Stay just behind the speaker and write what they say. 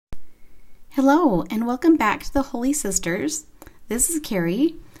Hello, and welcome back to the Holy Sisters. This is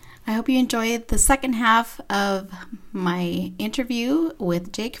Kerry. I hope you enjoyed the second half of my interview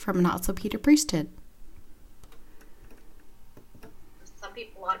with Jake from Not So Peter Priestood. A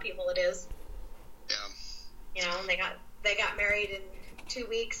lot of people it is. Yeah. You know, they got married in 2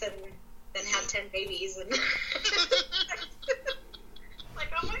 weeks and then had 10 babies and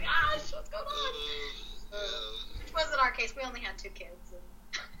like, oh my gosh, what's going on? Yeah. Which wasn't our case. We only had 2 kids.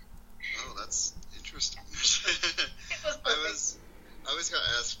 Oh, that's interesting. It was perfect. I always got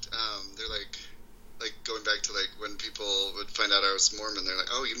asked, they're like going back to like when people would find out I was Mormon, they're like,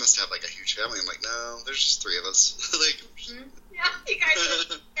 oh, you must have like a huge family. I'm like, no, there's just 3 of us. Yeah, you guys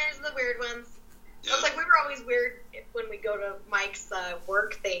are the weird ones. Yeah. It's like we were always weird when we go to Mike's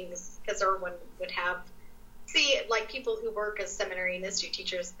work things, because everyone would have, like people who work as seminary and institute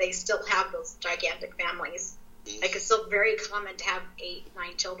teachers, they still have those gigantic families. Mm-hmm. Like it's still very common to have 8,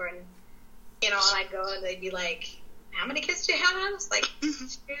 9 children, you know, and I'd go and they'd be like, how many kids do you have? I was like,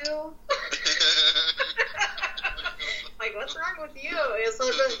 2. Like, what's wrong with you? So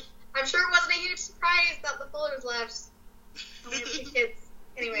I'm sure it wasn't a huge surprise that the Fullers left. Only have 2 kids.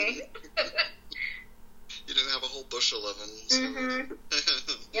 Anyway. You didn't have a whole bushel of them. So. Mm-hmm.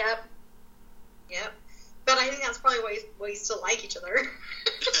 Yep. But I think that's probably why we still like each other.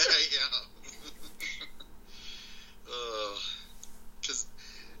 Yeah. Because,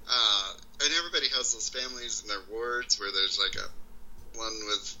 and everybody has those families in their wards where there's like one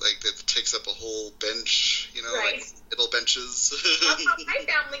with like that takes up a whole bench, you know, right. Like middle benches. That's how my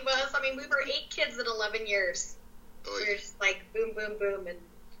family was. I mean, we were 8 kids in 11 years. Oh, we were just like boom, boom, boom, and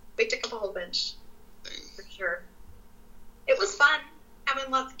we took up a whole bench. Dang. For sure. It was fun. Having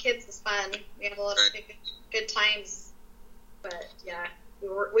lots of kids was fun. We had a lot of good times. But yeah, we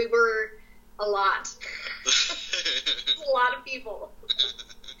were a lot. A lot of people.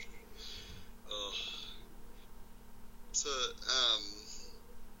 Oh. So,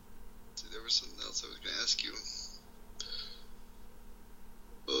 there was something else I was going to ask you.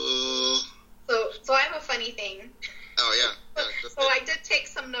 So I have a funny thing. Oh, yeah. So I did take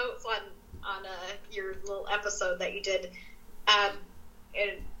some notes on your little episode that you did.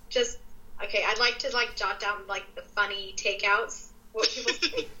 And just, okay, I'd like to jot down the funny takeouts. What people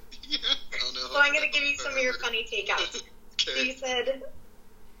say. Yeah. Oh, no. So I'm going to give you some of your funny takeouts. Okay. So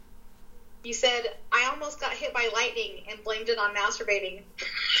you said, I almost got hit by lightning and blamed it on masturbating.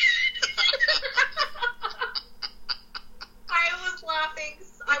 I was laughing.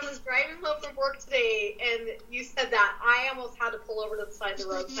 I was driving home from work today, and you said that. I almost had to pull over to the side of the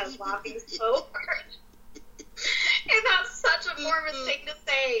road because I was laughing so hard. And that's such a Mormon thing to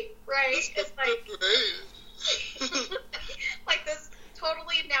say, right? It's like, like this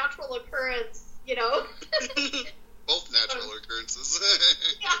totally natural occurrence, you know? Both natural occurrences.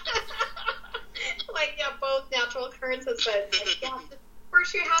 Both natural occurrences, but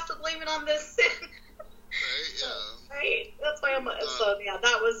first you have to blame it on this sin. Right, yeah. Right? That's why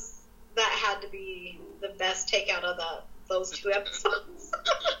that had to be the best takeout of those 2 episodes.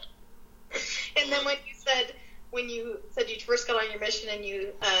 And then when you said you first got on your mission and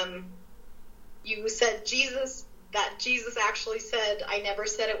you said Jesus actually said, I never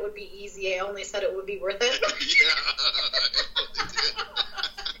said it would be easy, I only said it would be worth it. Yeah,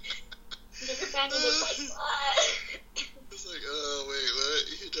 I totally did. Was like, what? It's like, oh, wait, what?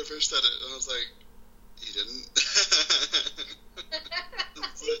 He never said it. And I was like, he didn't?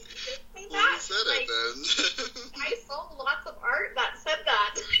 Well, he said it then. I sold lots of art that said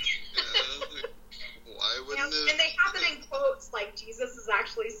that. Yeah, why wouldn't it? And they have it in quotes, like, Jesus is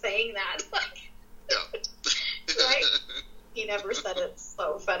actually saying that. Yeah. Right? He never said it.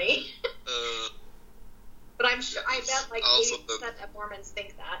 So funny. But I'm sure, I bet 80% of Mormons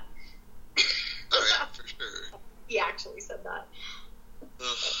think that. Oh, yeah, for sure. He actually said that.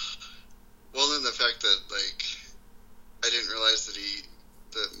 Well, then the fact that, I didn't realize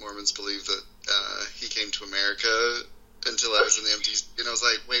that Mormons believe that he came to America until I was in the MTC, and I was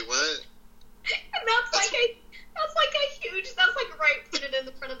like, wait, what? And that's right printed in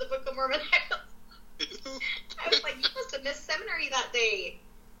the front of the Book of Mormon. I was like, you must have missed seminary that day.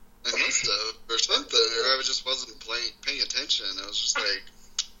 I must have, or something, or I just wasn't paying attention. I was just like,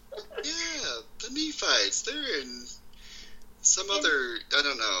 yeah, the Nephites, they're in some other, I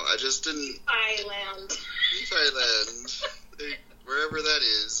don't know, I just didn't... Nephi land. Wherever that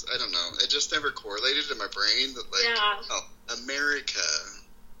is, I don't know. It just never correlated in my brain that, oh, America.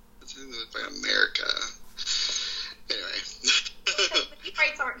 It's by America. Anyway. Because the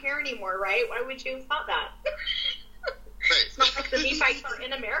Nephites aren't here anymore, right? Why would you have thought that? Right. It's not like the Nephites are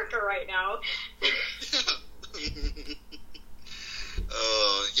in America right now.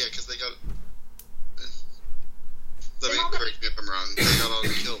 Yeah, because they got Let me correct me if I'm wrong. They got all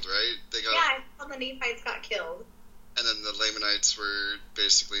killed, right? Yeah, all the Nephites got killed. And then the Lamanites were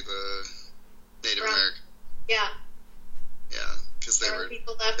basically the Native Americans. Yeah. Yeah, because they were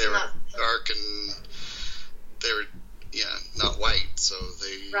dark and they were not white, so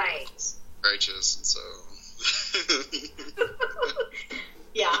they righteous, and so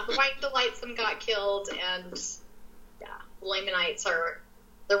yeah, the white delightsome got killed, and the Lamanites are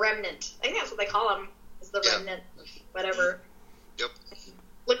the remnant. I think that's what they call them, is the remnant, whatever. Yep.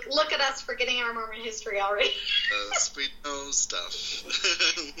 Look at us forgetting our Mormon history already. We know stuff.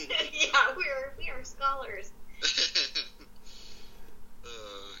 Yeah, we are scholars.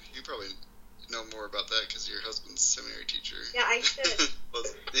 You probably know more about that because your husband's a seminary teacher. Yeah, I should. Well,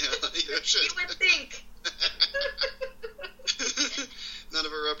 yeah, you should. You would think. None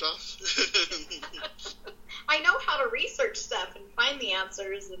of it rubbed off. I know how to research stuff and find the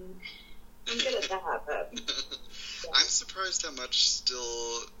answers, and I'm good at that. But I'm surprised how much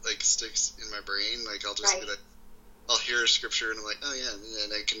still sticks in my brain. I'll just be I'll hear a scripture and I'm like, oh yeah,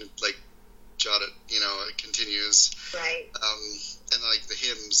 and I can jot it. It continues. Right. And the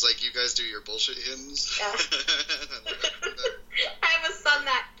hymns, you guys do your bullshit hymns. Yeah. I have a son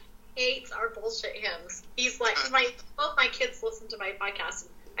that hates our bullshit hymns. He's like, both my kids listen to my podcast.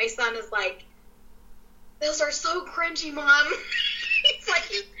 And my son is like, those are so cringy, Mom. He's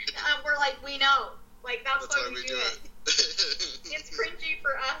like, we're like, we know. That's why we do it. It's cringy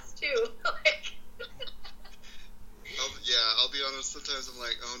for us, too. I'll be honest, sometimes I'm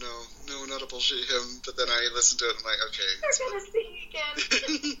like, oh no, not a bullshit hymn, but then I listen to it and I'm like, okay. They're gonna sing again.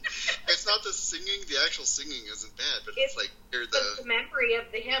 It's not the singing, the actual singing isn't bad, but it's hear the memory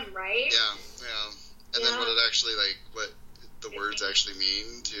of the hymn, right? Yeah. And then what it actually, what the words actually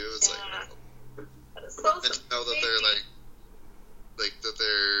mean, too, it's that is so and to know that they're, that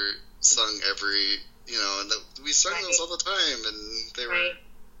they're sung every, and that we sung those all the time, and they were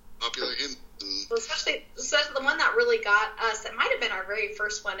popular hymns. Well, especially the one that really got us, it might have been our very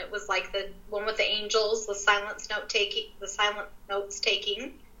first one. It was the one with the angels, the silent notes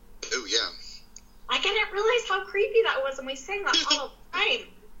taking. Oh, yeah. I didn't realize how creepy that was, and we sang that all the time.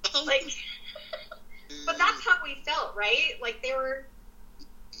 But that's how we felt, right? They were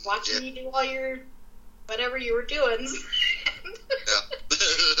watching you do all your, whatever you were doing.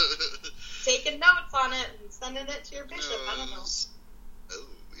 Taking notes on it and sending it to your bishop. I don't know. Oh,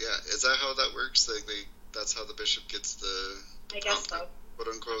 yeah. Is that how that works? That's how the bishop gets the... I guess so. Quote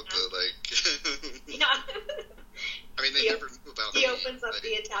unquote, Yeah. I mean, they never knew about He opens up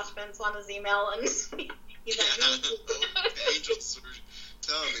the attachments on his email and he's like, the angels were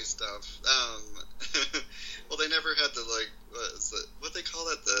telling me stuff. Well, they never had the, what they call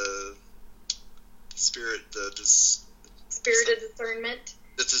it? The spirit, spirit of discernment.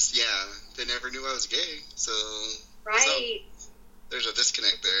 It's just, they never knew I was gay, so... Right. So, there's a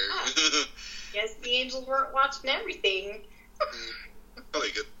disconnect there. Yeah. Yes, the angels weren't watching everything.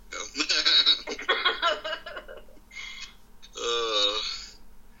 Probably good. No.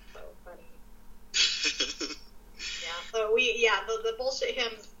 So funny. So the bullshit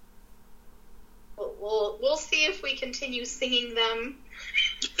hymns. We'll see if we continue singing them.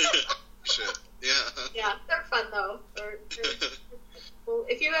 Shit. Yeah. Yeah, they're fun though. Well,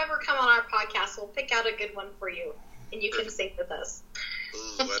 if you ever come on our podcast, we'll pick out a good one for you, and you can sing with us.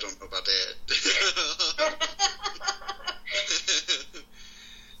 Ooh, I don't know about that.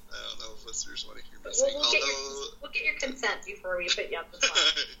 I don't know if listeners want to hear me sing. We'll get your consent before we put you up the song.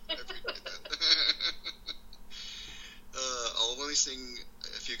 I'll only sing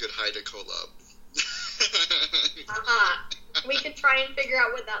if you could hide a collab. We can try and figure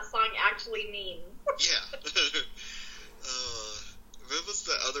out what that song actually means. Yeah. What was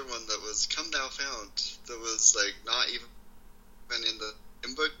the other one that was Come Thou Fount? That was not even in the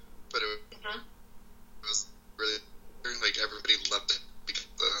hymn book, but it was really everybody loved it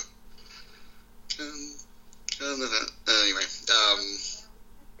because anyway.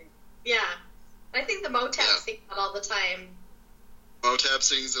 Yeah, I think the Motab sing that all the time. Motab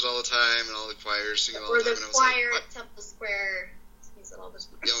sings it all the time, and all the choirs sing it all the time. Or the choir at Temple Square sings it all the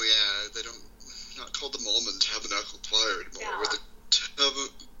time. Oh yeah, they don't not called the Mormon Tabernacle Choir anymore. Yeah. We're the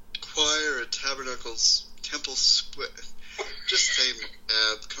choir at Tabernacles Temple Square. Just say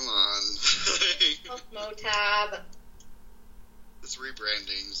Motab, come on. Motab. This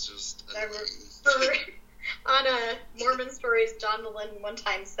rebranding is just annoying. On Mormon Stories, John Malin one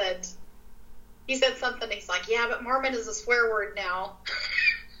time said something, he's like, yeah, but Mormon is a swear word now.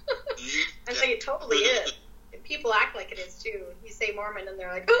 I think it totally is. And people act like it is too. You say Mormon and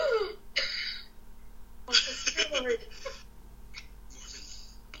they're like, oh, what's a swear word?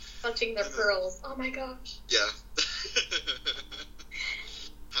 Punching their pearls. Oh my gosh. Yeah.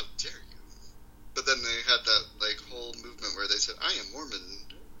 How dare you? But then they had that like whole movement where they said, "I am Mormon.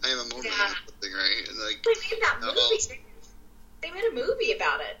 I am a Mormon," or something, right? And like they made that movie. They made a movie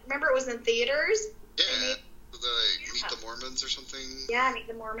about it. Remember, it was in theaters. Yeah, Meet the Mormons or something. Yeah, Meet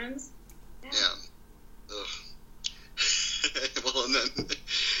the Mormons. Yeah. Ugh. Well, and then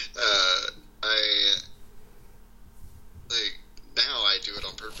now I do it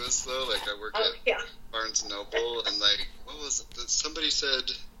on purpose though. Like I work at Barnes and Noble, and like what was it? Somebody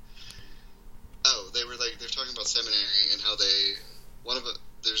said, they're talking about seminary and how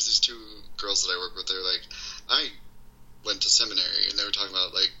there's these two girls that I work with. They're like, I went to seminary, and they were talking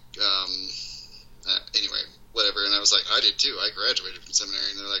about like anyway, whatever. And I was like, I did too. I graduated from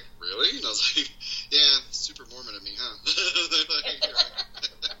seminary, and they're like, really? And I was like, yeah, super Mormon of me, huh?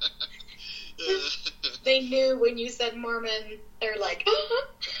 They knew when you said Mormon. They're like,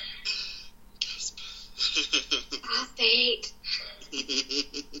 gasp. Apostate.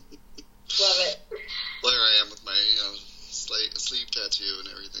 Love it. Well, here I am with my sleeve tattoo and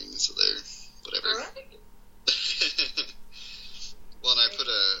everything. So there, whatever. All right. Well, and I put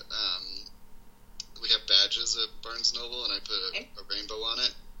we have badges at Barnes & Noble, and I put a rainbow on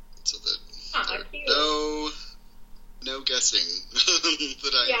it, so that no guessing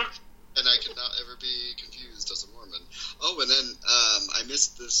that and I could not ever be confused as a Mormon. Oh, and then I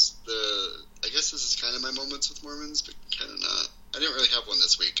missed I guess this is kind of my moments with Mormons, but kind of not. I didn't really have one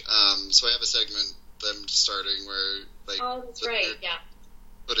this week. So I have a segment that I'm starting where, like, oh, that's right, yeah.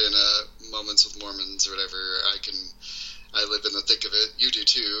 Put in moments with Mormons or whatever. I live in the thick of it. You do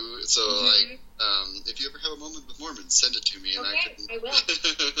too. So, like, if you ever have a moment with Mormons, send it to me, and I will.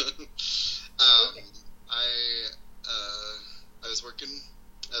 I was working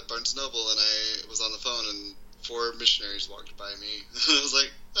at Barnes & Noble, and I was on the phone, and 4 missionaries walked by me. I was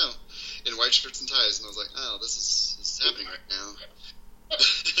like, oh, in white shirts and ties, and I was like, oh, this is happening right now.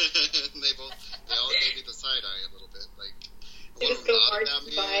 And they all gave me the side eye a little bit, like, one of them nodded at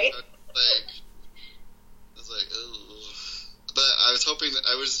me. I was like, oh. But I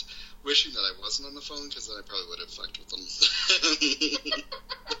was wishing that I wasn't on the phone, because then I probably would have fucked with them.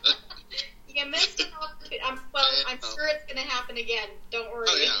 You missed an opportunity. I'm sure it's going to happen again. Don't worry.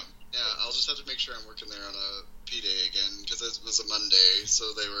 Oh, yeah. Yeah, I'll just have to make sure I'm working there on a P-Day again, because it was a Monday, so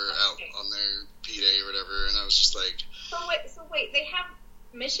they were out on their P-Day or whatever, and I was just like... So wait, they have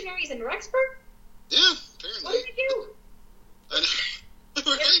missionaries in Rexburg? Yeah, apparently. What do they do? I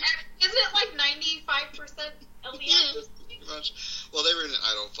know. Right? Isn't it like 95% LDS? Yeah, pretty much. Well, they were in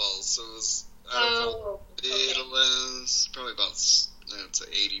Idaho Falls, so it was Idaho Falls, probably about, I'd say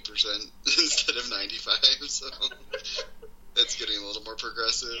 80% instead of 95, so it's getting a little more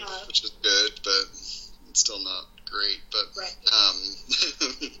progressive, which is good, but it's still not great. But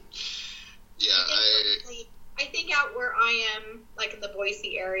I think out where I am, like in the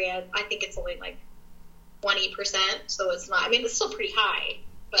Boise area, I think it's only like 20%, so it's not. I mean, it's still pretty high.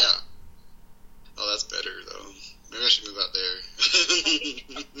 But yeah. Oh, that's better though. Maybe I should move out there.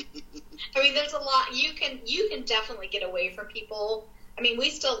 I mean, there's a lot. You can definitely get away from people. I mean, we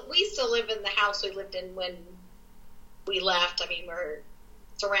still live in the house we lived in when we left. I mean, we're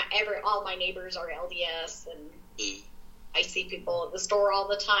all my neighbors are LDS, and I see people at the store all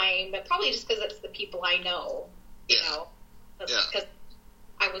the time. But probably just because it's the people I know, you know. Because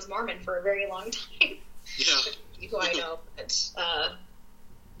I was Mormon for a very long time. Yeah. Who I know, but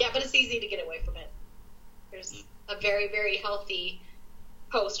but it's easy to get away from it. There's a very, very healthy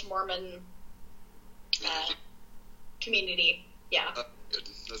post-Mormon community. Yeah. Good.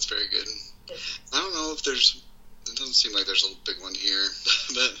 That's very good. I don't know if it doesn't seem like there's a big one here,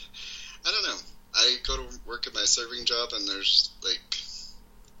 but I don't know. I go to work at my serving job, and there's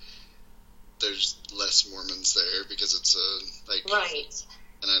less Mormons there because it's right.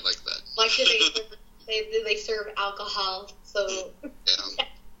 And I like that. Like, do they serve alcohol? So yeah.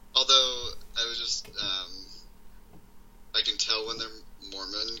 Although I was just I can tell when they're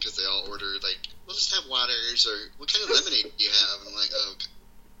Mormon because they all order we'll just have waters, or what kind of lemonade do you have? And I'm like, oh,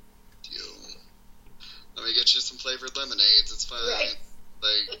 deal. Let me get you some flavored lemonades. It's fine. Right.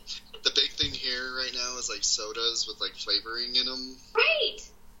 The big thing here right now is sodas with flavoring in them. Right.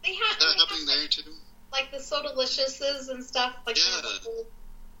 They have. Is that happening there too? Like the Soda-liciouses and stuff.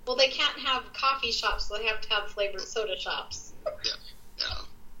 Well, they can't have coffee shops, so they have to have flavored soda shops. Yeah.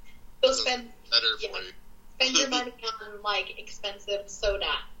 So spend better for you. Spend your money on expensive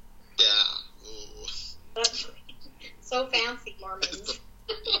soda. Yeah. Ooh. That's so fancy, Mormons.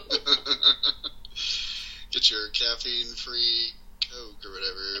 Get your caffeine-free Coke or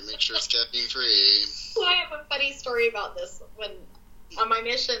whatever. Make sure it's caffeine-free. Well, I have a funny story about this. When on my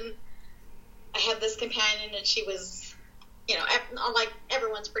mission, I had this companion, and she was, like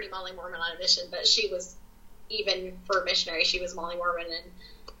everyone's pretty Molly Mormon on a mission, but she was, even for a missionary, she was Molly Mormon, and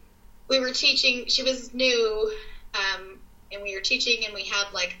we were teaching. She was new, and we were teaching, and we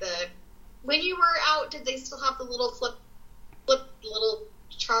had like when you were out, did they still have the little flip little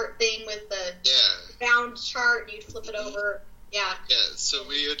chart thing with the bound chart, and you'd flip it over? Yeah. Yeah, so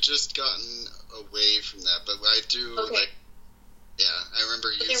we had just gotten away from that, but I do, I remember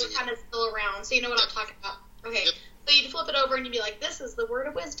but using it. They were kind of still around, so you know what I'm talking about. Okay. Yep. So you'd flip it over, and you'd be like, this is the word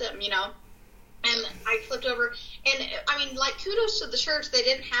of wisdom, And I flipped over, and, I mean, like, kudos to the church, they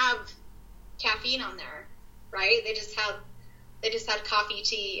didn't have caffeine on there, right? They just had coffee,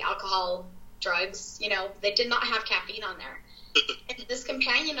 tea, alcohol, drugs, They did not have caffeine on there. And this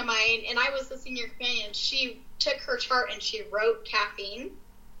companion of mine, and I was the senior companion, she took her chart and she wrote caffeine.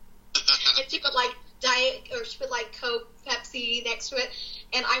 And she put like diet, or she put like Coke, Pepsi next to it.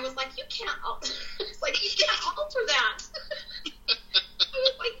 And I was like, you can't alter that. I was like, you can't alter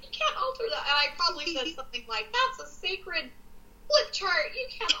that. And I probably said something like, that's a sacred flip chart. You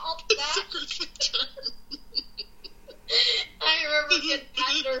can't alter that. I remember getting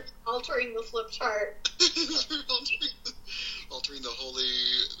mad at her altering the flip chart. Altering the holy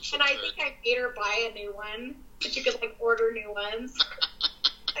flip chart. I think I made her buy a new one, but you could like order new ones.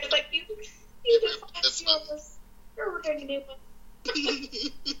 I was like, you just want to this. You're ordering a new one.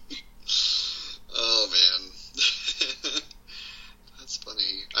 Oh man. That's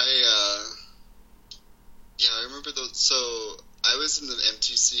funny. I remember those. So I was in the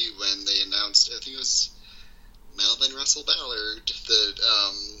MTC when they announced, I think it was Melvin Russell Ballard that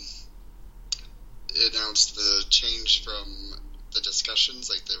announced the change from the discussions,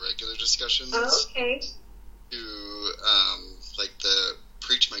 like the regular discussions, to like the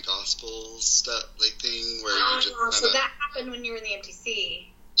preach my gospel stuff, like thing where you just kinda, so that happened when you were in the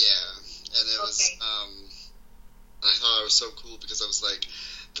MTC. Yeah, and it was I thought it was so cool because I was like,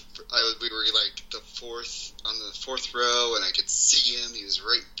 we were like on the fourth row, and I could see him. He was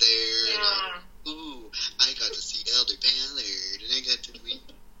right there. Yeah. And I got to see Elder Ballard, and I got to be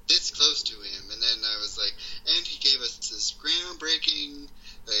this close to him. And then I was like, and he gave us this groundbreaking,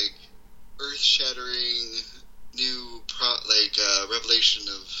 like, earth-shattering new revelation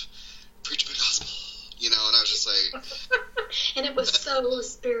of preach my gospel, and I was just like, and it was so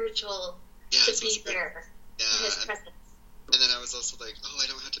spiritual to be spiritual. there in his presence. And then I was also like, I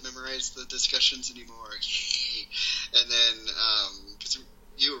don't have to memorize the discussions anymore. Yay! And then, because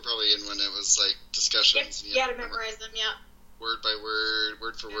you were probably in when it was like discussions. Yep, you had to memorize them, yeah. Word by word,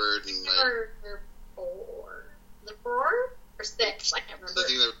 word for word. And or 4. The 4 or 6? I can't remember. I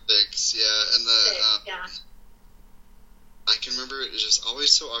think there were 6, yeah. And the, 6, I can remember it was just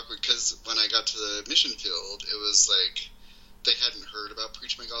always so awkward because when I got to the mission field, it was like they hadn't heard about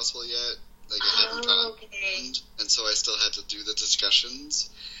Preach My Gospel yet. Like it hadn't gotten, and so I still had to do the discussions,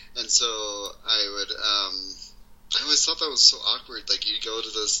 and so I would, I always thought that was so awkward. Like you go to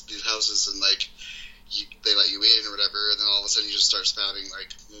these houses and like they let you in or whatever, and then all of a sudden you just start spouting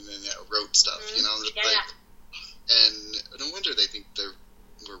like rote stuff, I'm just and no wonder they think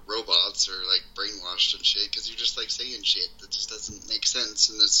we're robots or like brainwashed and shit because you're just like saying shit that just doesn't make sense,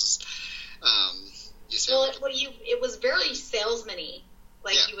 and this is it was very salesman-y.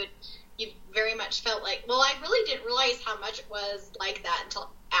 Like you very much felt like, I really didn't realize how much it was like that until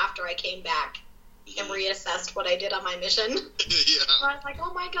after I came back and reassessed what I did on my mission. Yeah. I was like,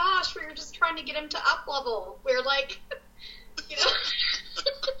 oh my gosh, we were just trying to get him to up level. We're like, we're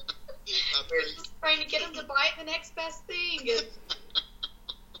just trying to get him to buy the next best thing. And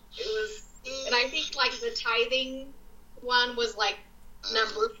it was, and I think like the tithing one was like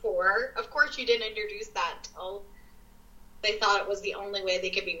number 4. Of course, you didn't introduce that until they thought it was the only way they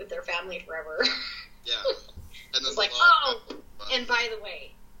could be with their family forever. Yeah. And it's like, and by the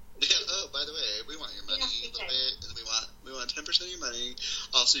way. Yeah, by the way, we want your money a little bit, and we want 10% of your money.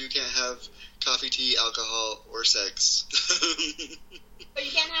 Also, you can't have coffee, tea, alcohol, or sex. But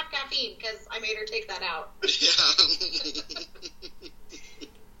you can't have caffeine, because I made her take that out. Yeah.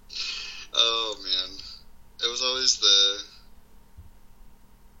 Oh, man. It was always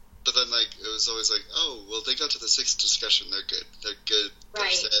But then, like, it was always like, they got to the 6th discussion. They're good. They're good. Right.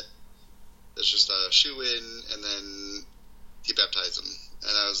 They're set. It's just a shoe-in, and then you baptize them.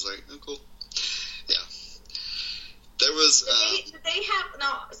 And I was like, oh, cool. Yeah. There was... Did they have...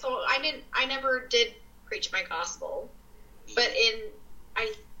 No, so I never did preach my gospel. But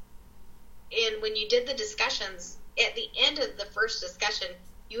when you did the discussions, at the end of the first discussion,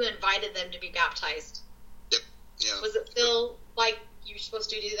 you invited them to be baptized. Yep. Yeah. Was it still, like... You're supposed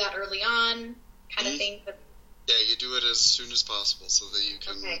to do that early on, kind of thing. But... Yeah, you do it as soon as possible so that you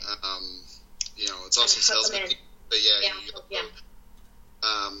can it's also salesman. But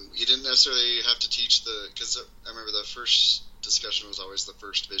you didn't necessarily have to teach because I remember the first discussion was always the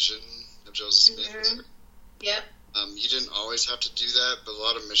first vision of Joseph Smith. Mm-hmm. Yep. You didn't always have to do that, but a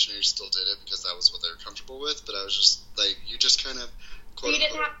lot of missionaries still did it because that was what they were comfortable with. But I was just like, you just kind of. You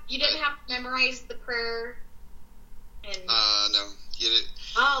didn't have to memorize the prayer. And no, you did.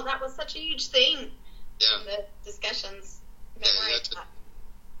 Oh, that was such a huge thing. Yeah. In the discussions. Memorize that.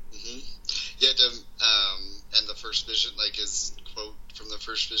 You had to, and the first vision, like his quote from the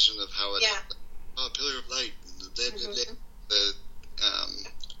first vision of how it. Yeah. Pillar of light.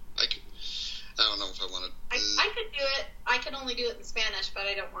 I don't know if I want to. I could do it. I could only do it in Spanish, but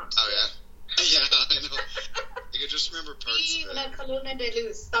I don't want to. Oh, yeah? Yeah, I know. I could just remember parts of it. Una columna de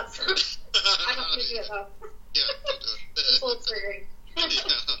luz. That's I don't want to do it, though. Yeah, don't do it. It's a little triggering.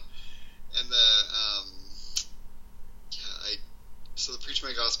 Yeah. And so the Preach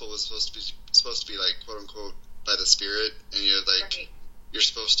My Gospel was supposed to be like, quote unquote, by the Spirit, and you're like, right. You're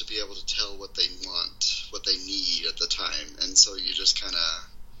supposed to be able to tell what they want, what they need at the time, and so you just kind of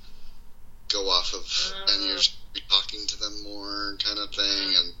go off of, and you're talking to them more, kind of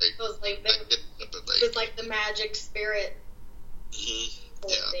thing, and it was like the magic spirit. Mm-hmm.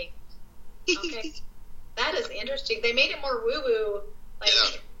 Thing. Okay, that is interesting. They made it more woo-woo.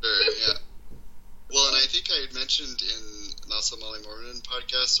 Yeah. Well, and I think I had mentioned in also Molly Mormon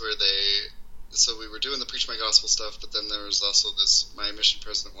podcast where so we were doing the Preach My Gospel stuff, but then there was also my mission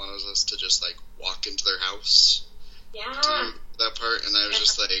president wanted us to just like walk into their house. Yeah. Do that part, and I was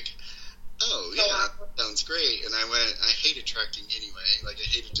just like, oh, yeah, sounds great. And I hate attracting anyway. Like, I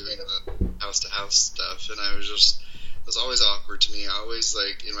hated doing the house-to-house stuff, and it was always awkward to me. I always,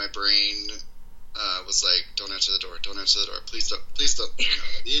 like, in my brain, was like, don't answer the door, please don't,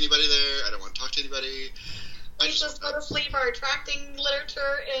 be anybody there, I don't want to talk to anybody. Please just go to sleep or attracting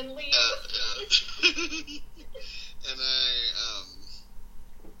literature and leave. And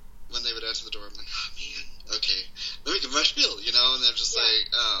when they would answer the door, I'm like, oh, man, okay, let me give my spiel, and I'm just like,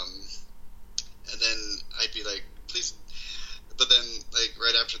 and then I'd be like, please, but then, like,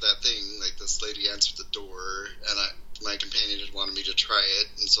 right after that thing, like, this lady answered the door, and my companion had wanted me to try it,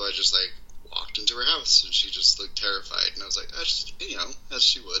 and so I just, like, walked into her house, and she just looked terrified, and I was like,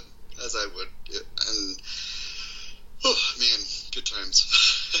 as I would, and, oh, man, good times.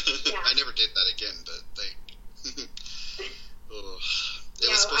 Yeah. I never did that again, but, like, it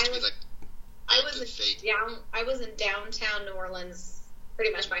was supposed to be, like, I was in downtown New Orleans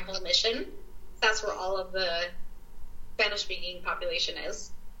pretty much my whole mission. That's where all of the Spanish-speaking population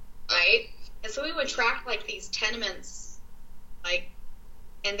is, right? And so we would track, like, these tenements, like,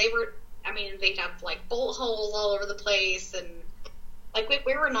 and they'd have, like, bullet holes all over the place, and, like,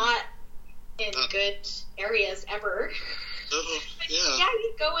 we were not in good areas ever. Yeah,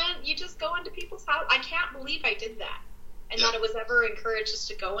 you just go into people's house. I can't believe I did that, and that it was ever encouraged us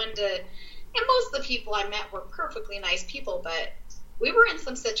to go into, and most of the people I met were perfectly nice people, but we were in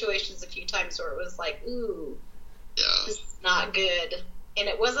some situations a few times where it was like, ooh, this is not good. And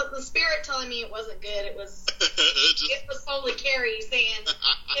it wasn't the Spirit telling me it wasn't good. It was it was Holy Kerry saying,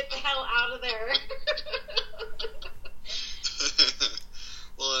 get the hell out of there.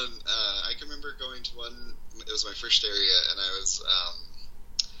 Well, and I can remember going to one, it was my first area, and I was,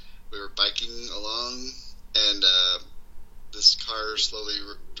 we were biking along, and this car slowly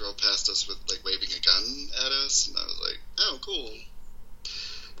drove past us with, like, waving a gun at us, and I was like, oh, cool.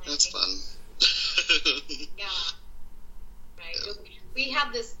 That's fun. Yeah. Right. Yeah.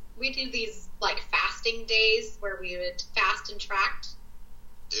 We do these, like, fasting days where we would fast and tract.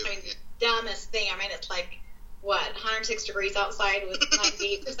 Ew, the dumbest thing. It's like, 106 degrees outside with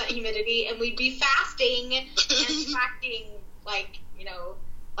 98% humidity, and we'd be fasting and tracting, like,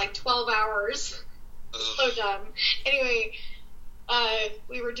 12 hours. So dumb. Anyway,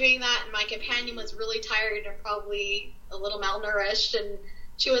 we were doing that, and my companion was really tired and probably a little malnourished, and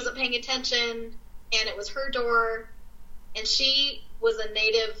she wasn't paying attention, and it was her door, and she was a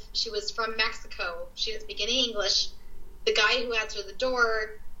native. She was from Mexico. She didn't speak any English. The guy who answered the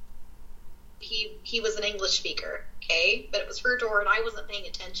door, he was an English speaker, okay? But it was her door, and I wasn't paying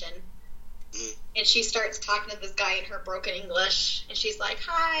attention. And she starts talking to this guy in her broken English, and she's like,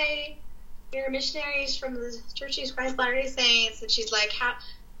 hi, we're missionaries from the Church of Christ Latter-day Saints. And she's like,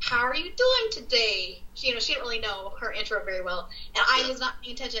 how are you doing today? She didn't really know her intro very well, and I was not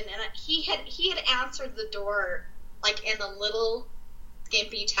paying attention. And he had answered the door, like, in a little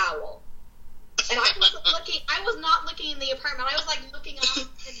skimpy towel. And I was not looking in the apartment. I was, like, looking off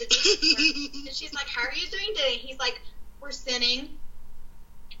in the distance. And she's like, how are you doing today? He's like, we're sinning.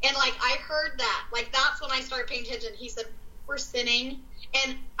 And, like, I heard that. Like, that's when I started paying attention. He said, we're sinning.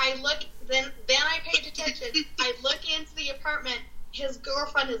 And I look, then I paid attention. I look into the apartment. His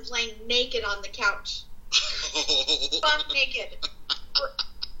girlfriend is laying naked on the couch. Buck naked.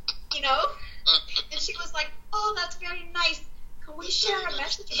 You know? And she was like, oh, that's very nice. Can we share a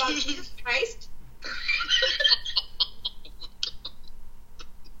message about Jesus Christ?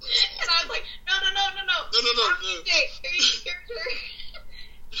 And I was like, no.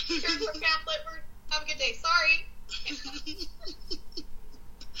 Here's her pamphlet. Have a good day. Sorry.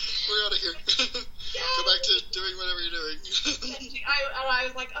 We're out of here. Yeah. Go back to doing whatever you're doing. I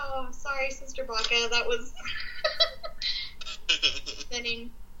was like, oh, sorry, Sister Baca. That was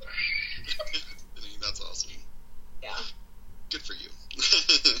spinning. That's awesome. Yeah. Good for you.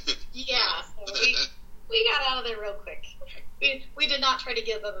 Yeah. So we got out of there real quick. We did not try to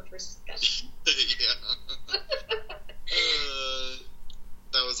give them a first discussion. Yeah.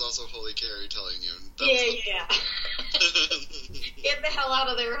 That was also Holy Carrie telling you. Yeah. Get the hell out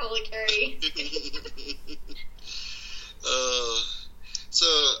of there, Holy Carrie. So,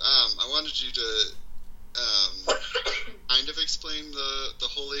 I wanted you to kind of explain the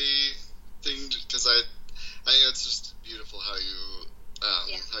holy thing, because I think it's just beautiful how you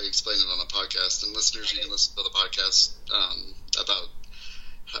explain it on the podcast, and listeners, you can listen to the podcast about,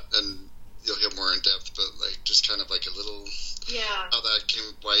 and you'll hear more in depth, but like just kind of like a little how that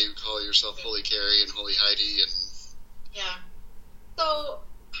came, why you call yourself Holy Carrie and Holy Heidi, and so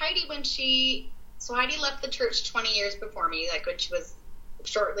Heidi Heidi left the church 20 years before me, like when she was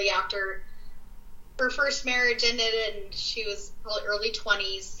shortly after her first marriage ended, and she was probably early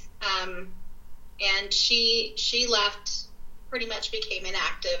 20s, and she left, pretty much became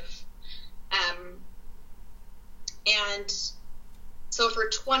inactive, and so for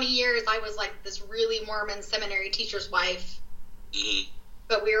 20 years I was like this really Mormon seminary teacher's wife. Mm-hmm.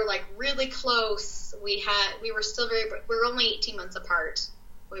 But we were like really close. We were only 18 months apart.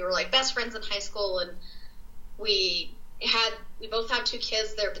 We were like best friends in high school, and we both had 2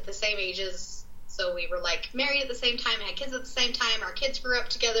 kids. They're at the same ages. So we were like married at the same time, had kids at the same time. Our kids grew up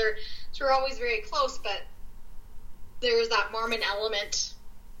together. So we were always very close, but there's that Mormon element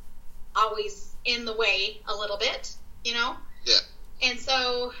always in the way a little bit, you know? Yeah. And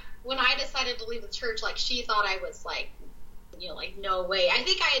so when I decided to leave the church, like she thought I was like, like, no way. I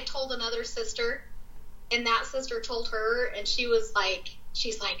think I had told another sister, and that sister told her, and she's like,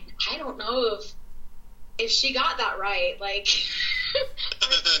 I don't know if she got that right. Like,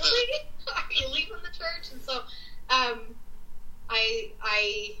 really? Are you leaving the church? And so, I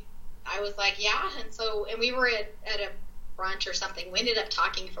was like, yeah. And so, and we were at a brunch or something. We ended up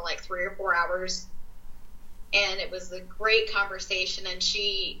talking for like 3 or 4 hours, and it was a great conversation. And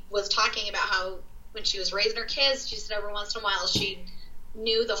she was talking about how, when she was raising her kids, she said every once in a while she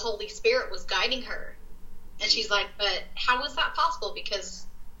knew the Holy Spirit was guiding her. And she's like, but how was that possible? Because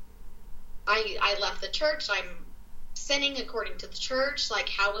I left the church. I'm sinning according to the church. Like,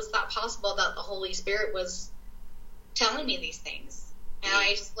 how was that possible that the Holy Spirit was telling me these things? And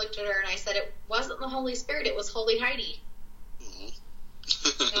I just looked at her and I said, it wasn't the Holy Spirit. It was Holy Heidi. Mm-hmm.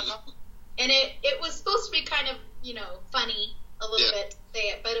 And it was supposed to be kind of, funny a little bit to say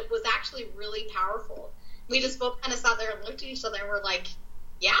it, but it was actually really powerful. We just both kind of sat there and looked at each other and were like,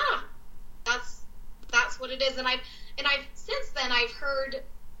 yeah, that's what it is. And I've since then I've heard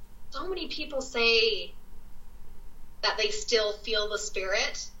so many people say that they still feel the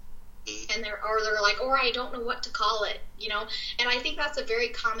Spirit, and they're like, or I don't know what to call it, and I think that's a very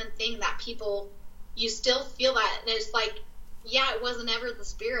common thing, that people, you still feel that, and it's like, yeah, it wasn't ever the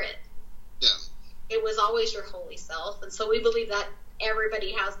Spirit. Yeah. It was always your holy self. And so we believe that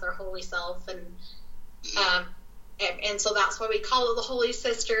everybody has their holy self, and so that's why we call it the Holy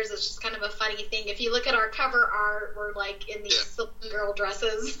Sisters. It's just kind of a funny thing. If you look at our cover art, we're like in these silken girl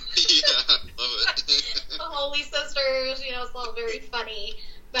dresses. Yeah, love it. The Holy Sisters, it's all very funny,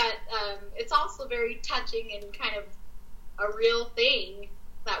 but it's also very touching and kind of a real thing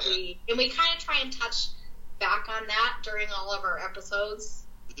that we kind of try and touch back on that during all of our episodes.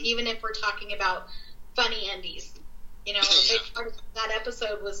 Even if we're talking about funny endings, a big part of that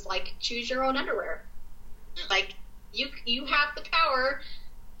episode was like, choose your own underwear. Yeah. Like, you have the power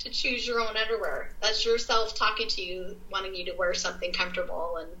to choose your own underwear. That's yourself talking to you, wanting you to wear something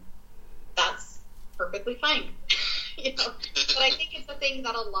comfortable, and that's perfectly fine. But I think it's a thing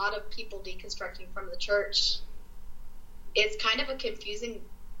that a lot of people deconstructing from the church, it's kind of a confusing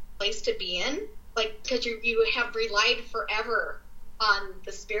place to be in, like, because you have relied forever on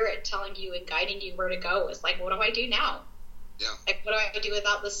the Spirit telling you and guiding you where to go. It's like, what do I do now? Yeah. Like, what do I do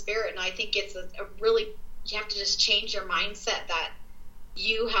without the Spirit? And I think it's a really, you have to just change your mindset that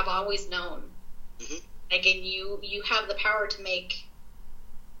you have always known. Mm-hmm. Like, and you have the power to make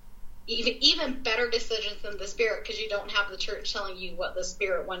even better decisions than the Spirit, because you don't have the church telling you what the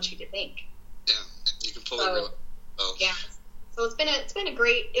Spirit wants you to think. Yeah, you can fully realize. Oh. Yeah. So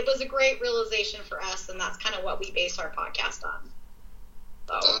it was a great realization for us, and that's kind of what we base our podcast on.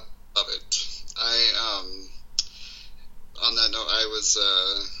 So. Love it. On that note,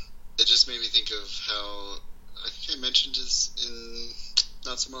 it just made me think of how, I think I mentioned this in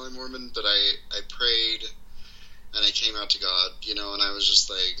Not So Molly Mormon, but I prayed and I came out to God, and I was just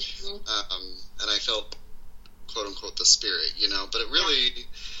like, and I felt, quote unquote, the Spirit, but it really,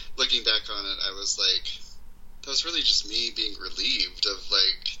 looking back on it, I was like, that was really just me being relieved of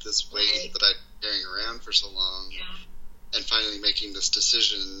like this weight that I'd been carrying around for so long, and finally making this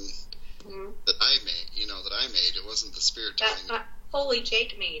decision that I made. It wasn't the Spirit telling me. That Holy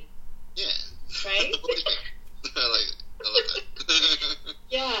Jake made. Yeah. Right. I love that.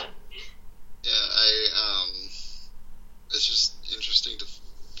 Yeah. Yeah. It's just interesting to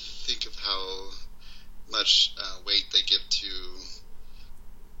think of how much weight they give to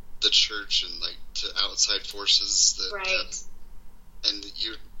the church and like to outside forces that, and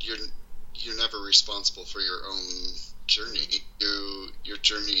you're never responsible for your own journey. Your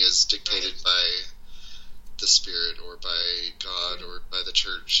journey is dictated by the Spirit or by God or by the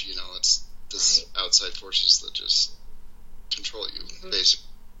church. It's this outside forces that just control you, basically.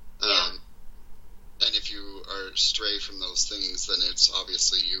 And if you are stray from those things, then it's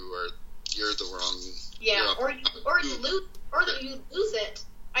obviously you're the wrong. Yeah, or you lose it.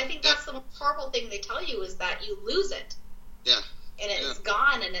 I think that's the most horrible thing they tell you, is that you lose it. Yeah. And it's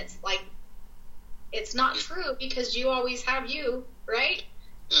gone, and it's like, it's not true, because you always have you, right?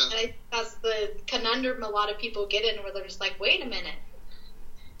 Yeah. And that's the conundrum a lot of people get in, where they're just like, wait a minute.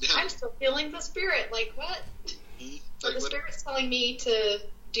 Yeah. I'm still feeling the Spirit. Like, what? Mm-hmm. Or the Spirit's telling me to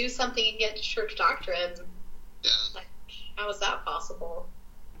do something against church doctrine. Yeah. Like, how is that possible?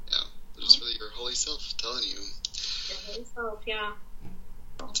 Yeah. It's really your holy self telling you. Your holy self, yeah.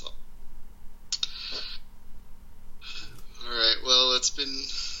 So. Alright, well, it's been,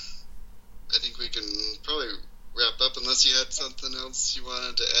 I think we can probably wrap up, unless you had something else you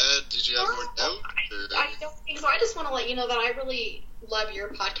wanted to add. Did you have more notes? I don't think so. I just want to let you know that I really love your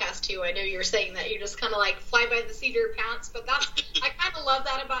podcast too. I know you're saying that you just kind of like fly by the seat of your pants, but I kind of love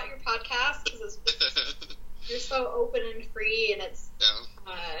that about your podcast, because you're so open and free, and it's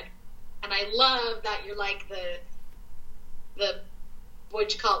and I love that you're like the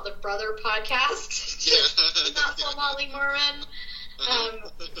what'd you call it, the brother podcast? Yeah. Not so Molly Mormon.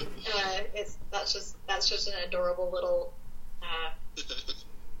 That's just an adorable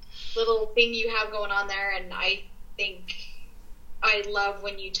little thing you have going on there, and I think I love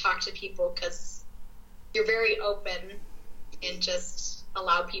when you talk to people, because you're very open and just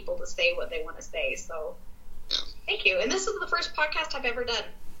allow people to say what they want to say. So thank you. And this is the first podcast I've ever done.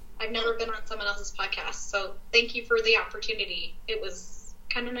 I've never been on someone else's podcast, so thank you for the opportunity. It was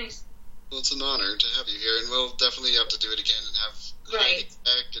kind of nice. Well, it's an honor to have you here, and we'll definitely have to do it again and have Heidi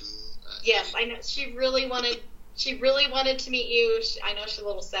back. And yes, I know she really wanted to meet you. I know she's a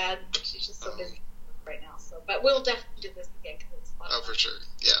little sad. She's just so busy right now. So, but we'll definitely do this again, because it's fun. Oh, for sure.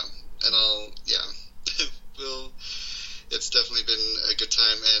 Yeah, and it's definitely been a good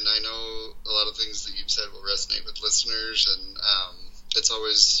time, and I know a lot of things that you've said will resonate with listeners, and it's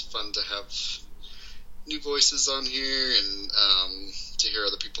always fun to have new voices on here, and to hear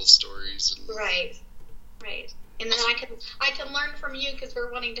other people's stories. And right. And then I can learn from you, because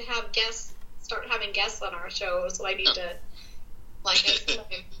we're wanting to have start having guests on our show, so I need to, like I said,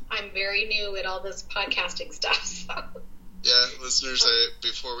 I'm very new at all this podcasting stuff, so. Yeah, listeners,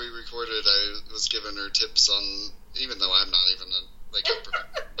 before we recorded, I was giving her tips on, even though I'm not even by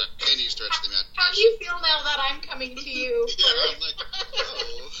any stretch of the imagination. How do you feel now that I'm coming to you for I'm like,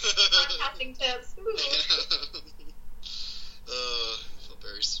 oh. podcasting tips? I felt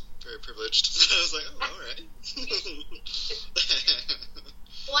very, very privileged. I was like, oh, all right.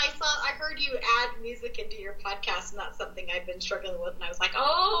 Well, I heard you add music into your podcast, and that's something I've been struggling with, and I was like,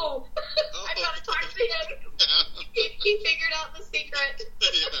 I've got to talk to him. He figured out the secret.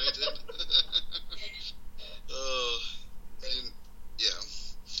 Yeah, I did.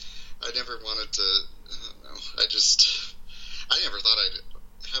 I never wanted to, I don't know, I never thought I'd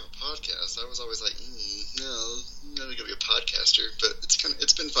have a podcast. I was always like, no, I'm not going to be a podcaster, but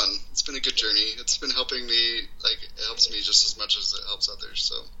it's been fun. It's been a good journey. It's been helping me, like, it helps me just as much as it helps others,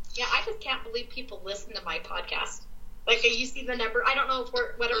 so. Yeah, I just can't believe people listen to my podcast. Like, you see the number, I don't know if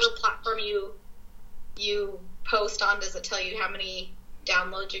whatever platform you post on, does it tell you how many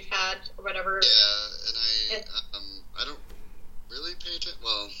downloads you've had, or whatever? Yeah, and I don't really pay attention.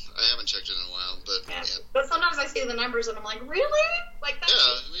 Well, I haven't checked it in a while, but But sometimes I see the numbers and I'm like, really? Like,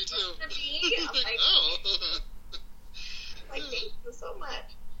 that's me too.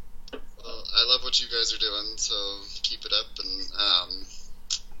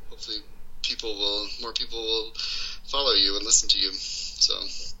 more people will follow you and listen to you. So,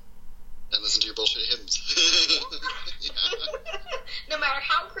 and listen to your bullshit hymns. No matter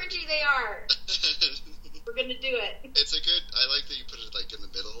how cringy they are, we're gonna do it. It's a good. I like that you put it like in the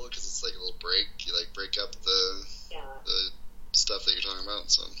middle because it's like a little break. You like break up the stuff that you're talking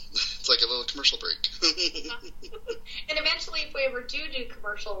about. So it's like a little commercial break. And eventually, if we ever do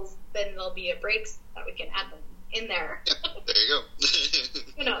commercials, then there'll be a breaks that we can add them in there. Yeah, there you go.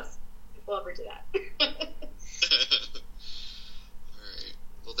 Who knows if we'll ever do that. All right.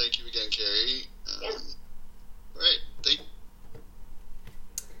 Well, thank you again, Kerry. Yeah. All right.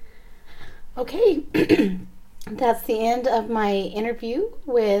 Okay. That's the end of my interview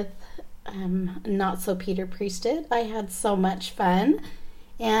with Not So Peter Priestood. I had so much fun,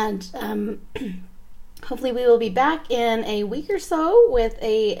 and hopefully we will be back in a week or so with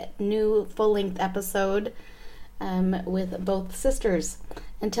a new full-length episode with both sisters.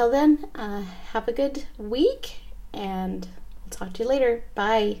 Until then, have a good week, and I'll talk to you later.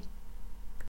 Bye.